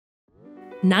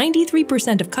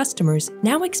93% of customers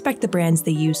now expect the brands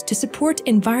they use to support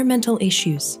environmental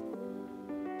issues.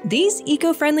 These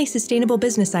eco-friendly sustainable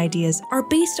business ideas are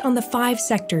based on the 5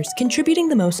 sectors contributing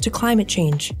the most to climate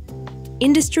change: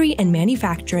 industry and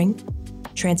manufacturing,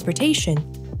 transportation,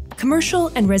 commercial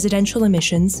and residential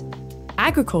emissions,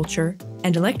 agriculture,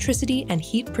 and electricity and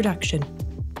heat production.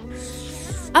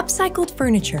 Upcycled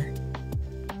furniture.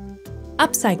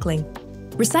 Upcycling.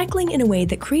 Recycling in a way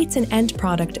that creates an end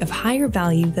product of higher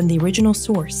value than the original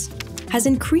source has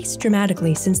increased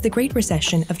dramatically since the Great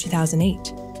Recession of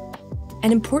 2008.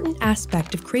 An important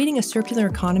aspect of creating a circular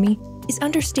economy is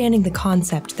understanding the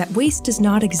concept that waste does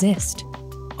not exist.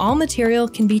 All material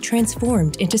can be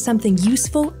transformed into something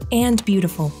useful and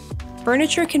beautiful.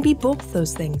 Furniture can be both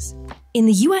those things. In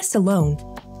the US alone,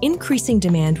 increasing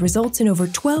demand results in over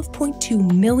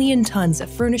 12.2 million tons of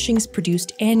furnishings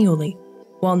produced annually,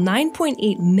 while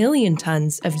 9.8 million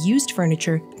tons of used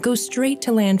furniture go straight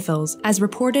to landfills as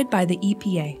reported by the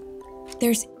EPA.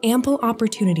 There's ample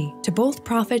opportunity to both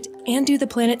profit and do the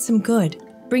planet some good,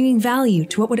 bringing value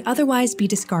to what would otherwise be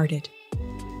discarded.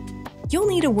 You'll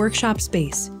need a workshop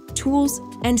space, tools,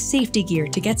 and safety gear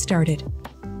to get started.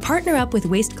 Partner up with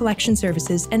waste collection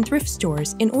services and thrift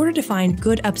stores in order to find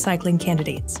good upcycling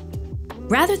candidates.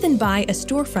 Rather than buy a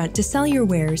storefront to sell your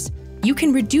wares, you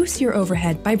can reduce your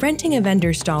overhead by renting a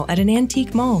vendor stall at an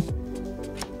antique mall.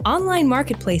 Online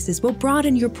marketplaces will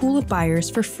broaden your pool of buyers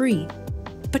for free,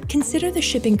 but consider the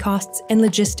shipping costs and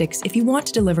logistics if you want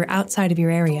to deliver outside of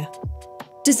your area.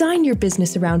 Design your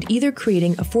business around either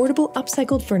creating affordable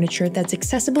upcycled furniture that's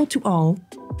accessible to all,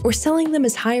 or selling them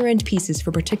as higher-end pieces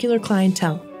for particular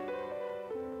clientele.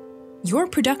 Your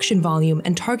production volume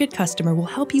and target customer will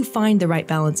help you find the right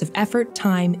balance of effort,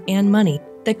 time, and money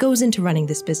that goes into running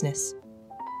this business.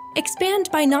 Expand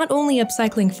by not only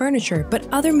upcycling furniture, but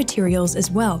other materials as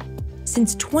well,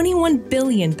 since 21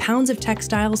 billion pounds of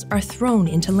textiles are thrown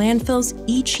into landfills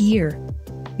each year.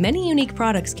 Many unique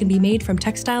products can be made from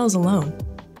textiles alone.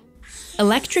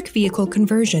 Electric vehicle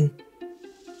conversion.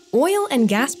 Oil and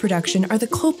gas production are the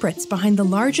culprits behind the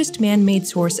largest man-made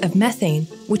source of methane,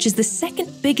 which is the second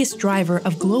biggest driver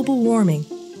of global warming.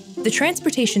 The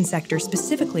transportation sector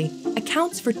specifically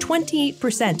accounts for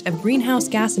 28% of greenhouse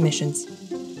gas emissions.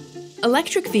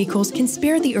 Electric vehicles can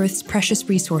spare the Earth's precious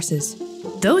resources.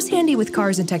 Those handy with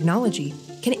cars and technology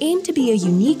can aim to be a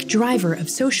unique driver of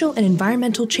social and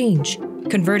environmental change,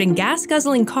 converting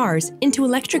gas-guzzling cars into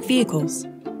electric vehicles.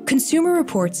 Consumer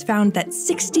Reports found that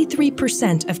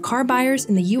 63% of car buyers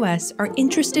in the US are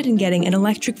interested in getting an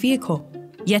electric vehicle.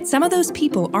 Yet some of those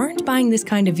people aren't buying this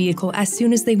kind of vehicle as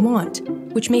soon as they want,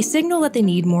 which may signal that they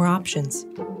need more options.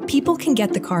 People can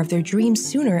get the car of their dreams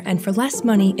sooner and for less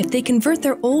money if they convert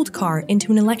their old car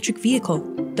into an electric vehicle,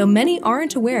 though many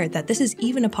aren't aware that this is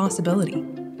even a possibility.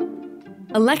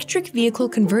 Electric vehicle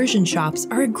conversion shops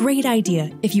are a great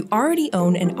idea if you already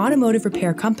own an automotive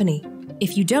repair company.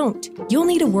 If you don't, you'll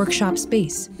need a workshop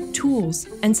space, tools,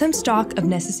 and some stock of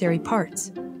necessary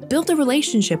parts. Build a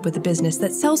relationship with a business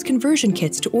that sells conversion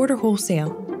kits to order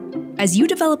wholesale. As you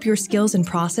develop your skills and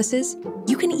processes,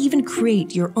 you can even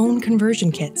create your own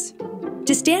conversion kits.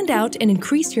 To stand out and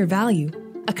increase your value,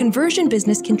 a conversion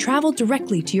business can travel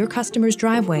directly to your customer's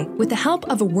driveway with the help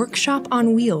of a workshop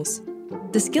on wheels.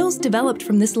 The skills developed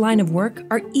from this line of work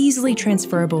are easily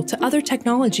transferable to other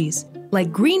technologies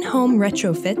like green home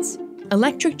retrofits,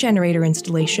 electric generator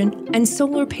installation, and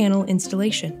solar panel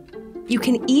installation. You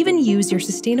can even use your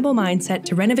sustainable mindset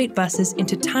to renovate buses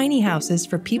into tiny houses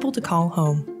for people to call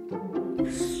home.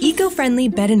 Eco-friendly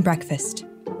bed and breakfast.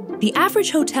 The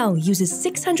average hotel uses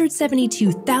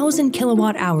 672,000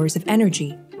 kilowatt hours of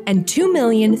energy and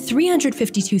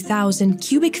 2,352,000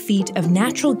 cubic feet of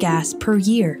natural gas per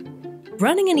year.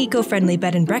 Running an eco-friendly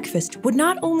bed and breakfast would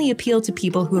not only appeal to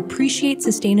people who appreciate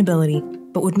sustainability,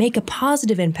 but would make a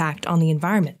positive impact on the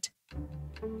environment.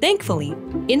 Thankfully,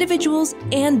 individuals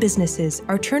and businesses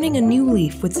are turning a new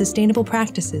leaf with sustainable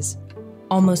practices.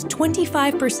 Almost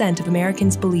 25% of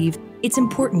Americans believe it's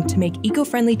important to make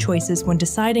eco-friendly choices when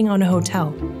deciding on a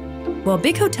hotel. While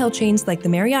big hotel chains like the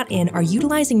Marriott Inn are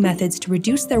utilizing methods to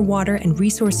reduce their water and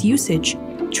resource usage,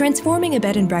 transforming a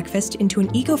bed and breakfast into an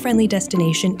eco-friendly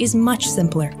destination is much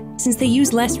simpler, since they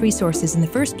use less resources in the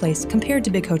first place compared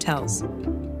to big hotels.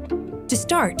 To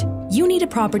start, you need a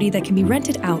property that can be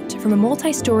rented out from a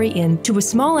multi-story inn to a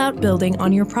small outbuilding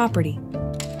on your property.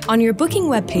 On your booking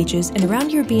web pages and around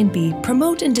your B&B,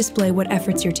 promote and display what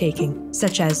efforts you're taking,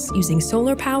 such as using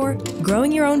solar power,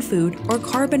 growing your own food, or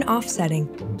carbon offsetting.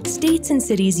 States and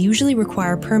cities usually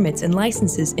require permits and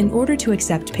licenses in order to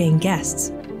accept paying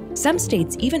guests. Some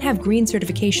states even have green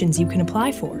certifications you can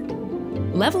apply for.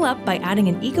 Level up by adding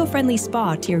an eco-friendly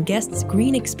spa to your guests'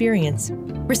 green experience.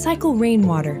 Recycle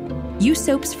rainwater. Use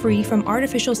soaps free from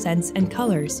artificial scents and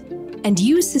colors. And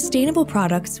use sustainable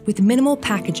products with minimal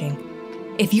packaging.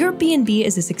 If your B&B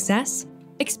is a success,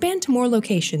 expand to more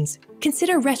locations.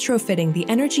 Consider retrofitting the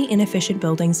energy-inefficient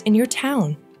buildings in your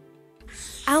town.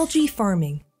 Algae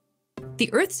farming.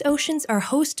 The Earth's oceans are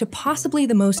host to possibly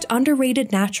the most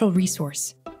underrated natural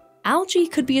resource. Algae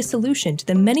could be a solution to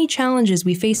the many challenges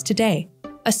we face today,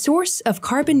 a source of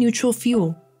carbon-neutral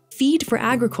fuel, feed for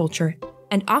agriculture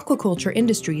and aquaculture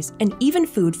industries, and even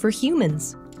food for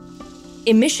humans.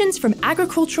 Emissions from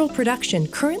agricultural production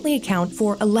currently account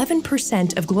for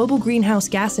 11% of global greenhouse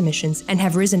gas emissions and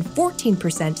have risen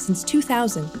 14% since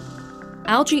 2000.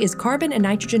 Algae is carbon and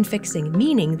nitrogen fixing,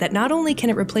 meaning that not only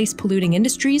can it replace polluting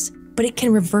industries, but it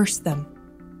can reverse them.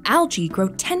 Algae grow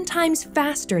 10 times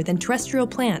faster than terrestrial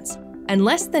plants, and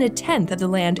less than 1/10 of the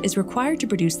land is required to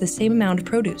produce the same amount of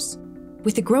produce.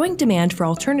 With the growing demand for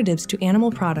alternatives to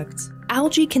animal products,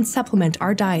 algae can supplement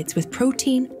our diets with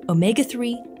protein,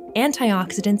 omega-3,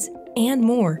 antioxidants, and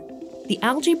more. The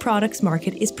algae products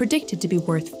market is predicted to be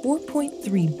worth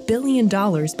 $4.3 billion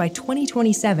by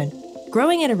 2027,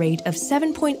 growing at a rate of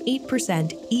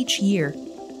 7.8% each year.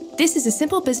 This is a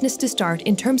simple business to start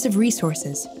in terms of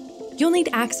resources. You'll need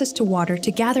access to water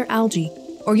to gather algae,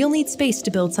 or you'll need space to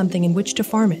build something in which to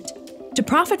farm it. To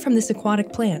profit from this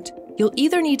aquatic plant, you'll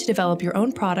either need to develop your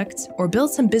own products or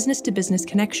build some business-to-business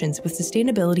connections with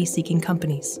sustainability-seeking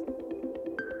companies.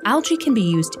 Algae can be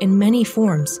used in many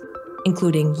forms,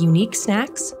 including unique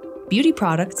snacks, beauty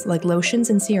products like lotions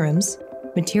and serums,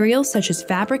 materials such as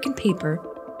fabric and paper,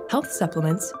 health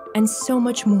supplements, and so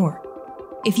much more.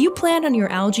 If you plan on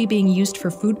your algae being used for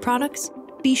food products,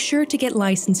 be sure to get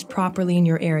licensed properly in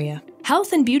your area.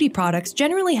 Health and beauty products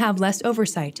generally have less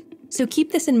oversight, so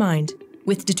keep this in mind.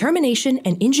 With determination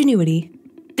and ingenuity,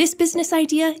 this business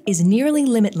idea is nearly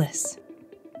limitless.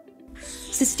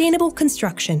 Sustainable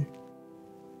construction.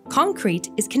 Concrete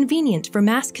is convenient for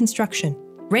mass construction,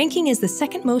 ranking as the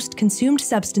second most consumed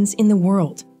substance in the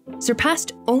world,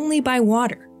 surpassed only by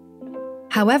water.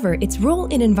 However, its role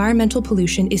in environmental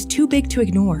pollution is too big to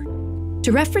ignore.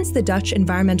 To reference the Dutch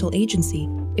Environmental Agency,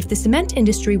 if the cement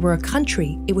industry were a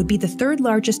country, it would be the third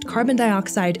largest carbon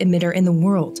dioxide emitter in the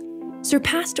world,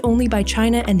 surpassed only by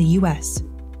China and the US.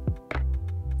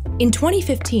 In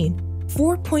 2015,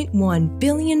 4.1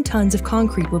 billion tons of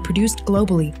concrete were produced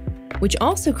globally, which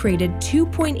also created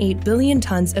 2.8 billion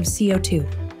tons of CO2.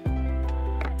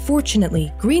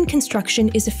 Fortunately, green construction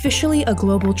is officially a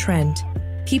global trend.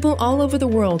 People all over the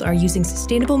world are using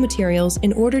sustainable materials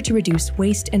in order to reduce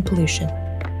waste and pollution.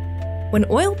 When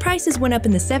oil prices went up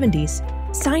in the 70s,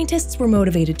 scientists were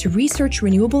motivated to research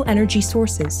renewable energy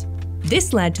sources.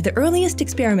 This led to the earliest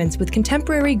experiments with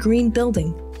contemporary green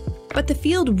building. But the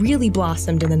field really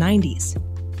blossomed in the 90s.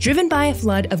 Driven by a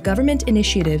flood of government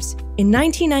initiatives, in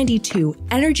 1992,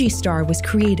 Energy Star was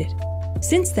created.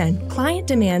 Since then, client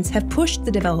demands have pushed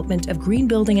the development of green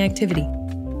building activity.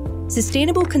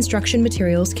 Sustainable construction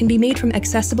materials can be made from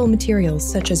accessible materials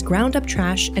such as ground-up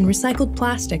trash and recycled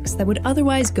plastics that would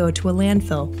otherwise go to a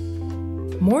landfill.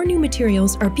 More new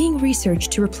materials are being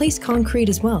researched to replace concrete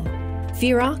as well.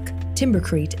 Feroc,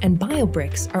 timbercrete, and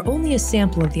biobricks are only a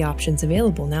sample of the options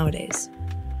available nowadays.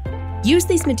 Use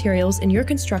these materials in your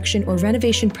construction or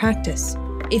renovation practice.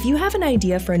 If you have an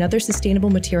idea for another sustainable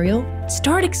material,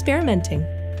 start experimenting.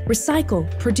 Recycle,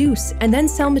 produce, and then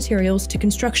sell materials to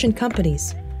construction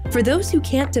companies. For those who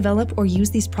can't develop or use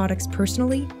these products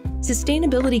personally,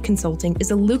 sustainability consulting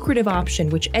is a lucrative option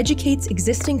which educates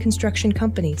existing construction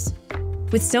companies.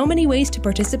 With so many ways to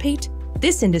participate,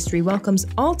 this industry welcomes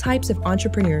all types of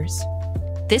entrepreneurs.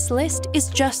 This list is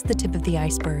just the tip of the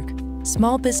iceberg.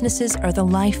 Small businesses are the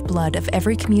lifeblood of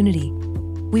every community.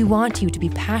 We want you to be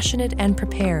passionate and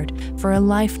prepared for a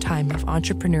lifetime of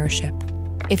entrepreneurship.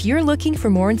 If you're looking for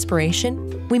more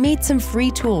inspiration, we made some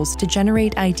free tools to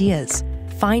generate ideas,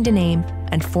 find a name,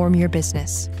 and form your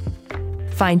business.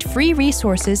 Find free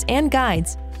resources and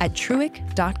guides at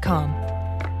Truic.com.